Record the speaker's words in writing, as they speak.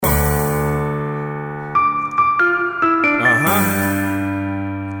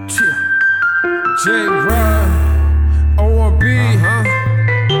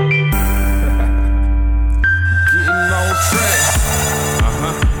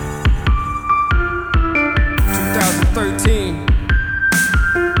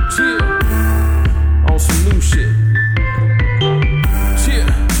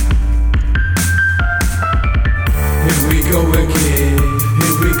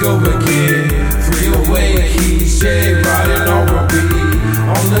go again. 308 keys, J riding R&B.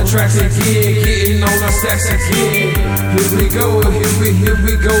 On the tracks again, getting on our stacks again. Here we go again. Here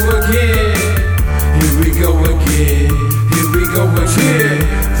we go again. Here we go again.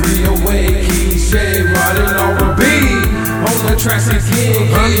 308 keys, J riding R&B. On the tracks again,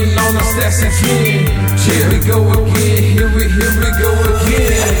 getting on our stacks again. Here we go again. Here we go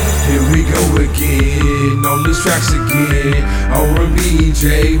again. Here we go again. On these tracks again. R&B,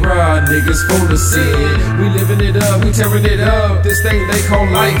 J-Rod, niggas full of sin. We living it up, we tearing it up. This thing they call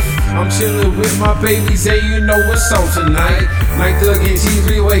life. I'm chillin' with my babies, hey, you know what's on tonight. Night Thug and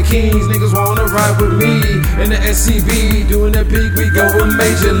T3-Way Kings, niggas wanna ride with me. In the SCB, doing the peak, we going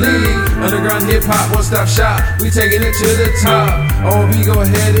major league. Underground hip-hop, one-stop shop, we taking it to the top. R&B, go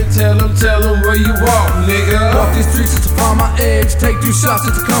ahead and tell them where you walk, nigga. Walk these streets just to find my edge. Take 2 shots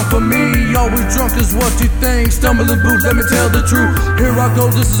just to come for me. Always drunk is what you think. Stumbling boots, let me tell the truth. Here I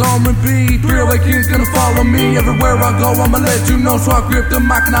go, this is R&B. 308 Kings gonna follow me. Everywhere I go, I'ma let you know. So I grip the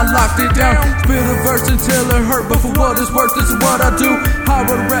mic and I locked it down. Spit a verse until it hurt, but for what it's worth, this is what I do. I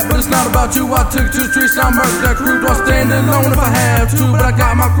would rap, but it's not about you. I took to the streets, I murdered that crew. Do I stand alone if I have to? But I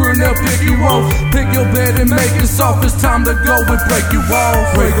got my crew and they'll pick you off. Pick your bed and make it soft. It's time to go and break you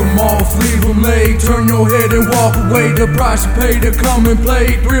off. Break them off, leave them laid. Turn your head and walk away. The price you pay to come and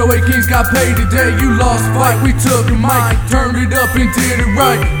play. 308 Kings got paid today. You lost the fight, we took the mic. Turned it up and did it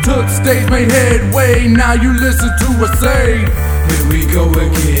right. Took the stage, made headway. Now you listen to us say. Here we go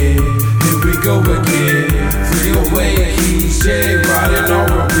again. Here we go again. 308 keys, J riding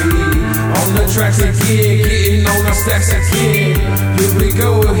R&B. On the tracks again, getting on our stacks again. Here we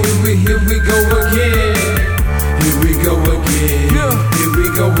go again. Here we go again. Here we go again.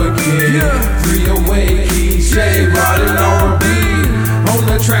 308 keys, J riding R&B. On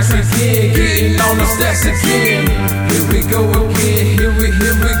the tracks again, getting on our stacks again. Here we go again. Here we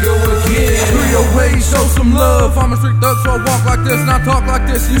go again. 308, show some love. I'm a street thug, so I walk like this, not talk like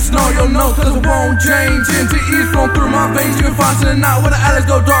this. You snore your nose, cause it won't change. Into east, flowing through my veins. You can find it out where the alleys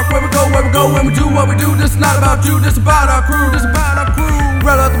go dark. Where we go, when we do what we do. This is not about you, this is about our crew. This is about our crew.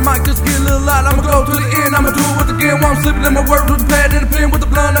 Right out the mic, just get a little loud. I'ma go to the end, I'ma do it again. While I'm slipping in my words with the pad and the pen, with the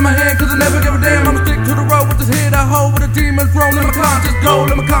blunt in my hand. Cause I never give a damn. I'ma stick to the road with this head I hold. With the demons thrown, let my conscience go.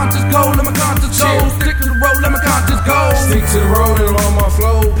 Let my conscience go, let my conscience go. Stick to the road, let my conscience go. Stick to the road and on my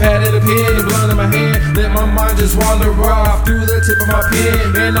flow. Pad and the pen, the blunt in my hand. Let my mind just wander off through the tip of my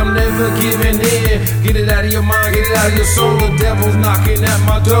pen. And I'm never giving in. Get it out of your mind, get it out of your soul. The devil's knocking at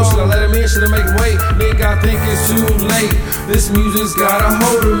my door. Should I let him in, should I make him wait? Nigga, I think it's too late. This music's got a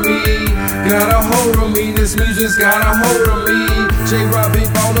hold of me. Got a hold of me. This music's got a hold of me. J-Rod, Big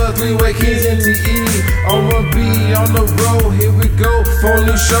Baller, 308 Kings, NTE. R&B on the road. Here we go for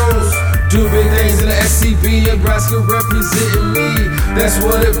new shows. Do big things in the SCB, Nebraska representing me. That's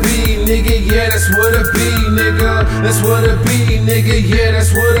what it be, nigga, yeah, that's what it be, nigga. That's what it be, nigga, yeah,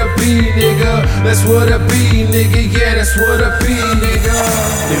 that's what it be, nigga. That's what it be, nigga, yeah, that's what it be, nigga.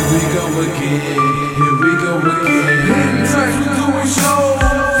 Here we go again, here we go again. Hitting tracks, we doing shows.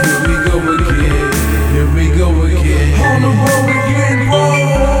 Here we go again, here we go again. On the road again, whoa.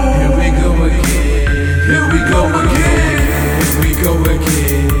 Here we go again, here we go again. Here we go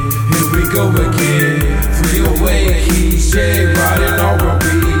again. Go again, 308 keys, J riding R&B.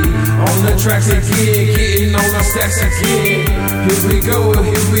 On the tracks again, getting on our stacks again. Here we go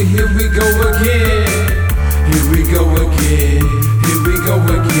again. Here we go again.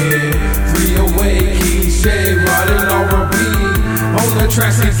 308 keys, J riding R&B. On the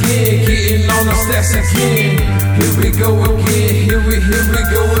tracks again, getting on our stacks again. Here we go again. Here we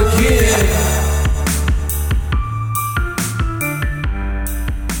go again.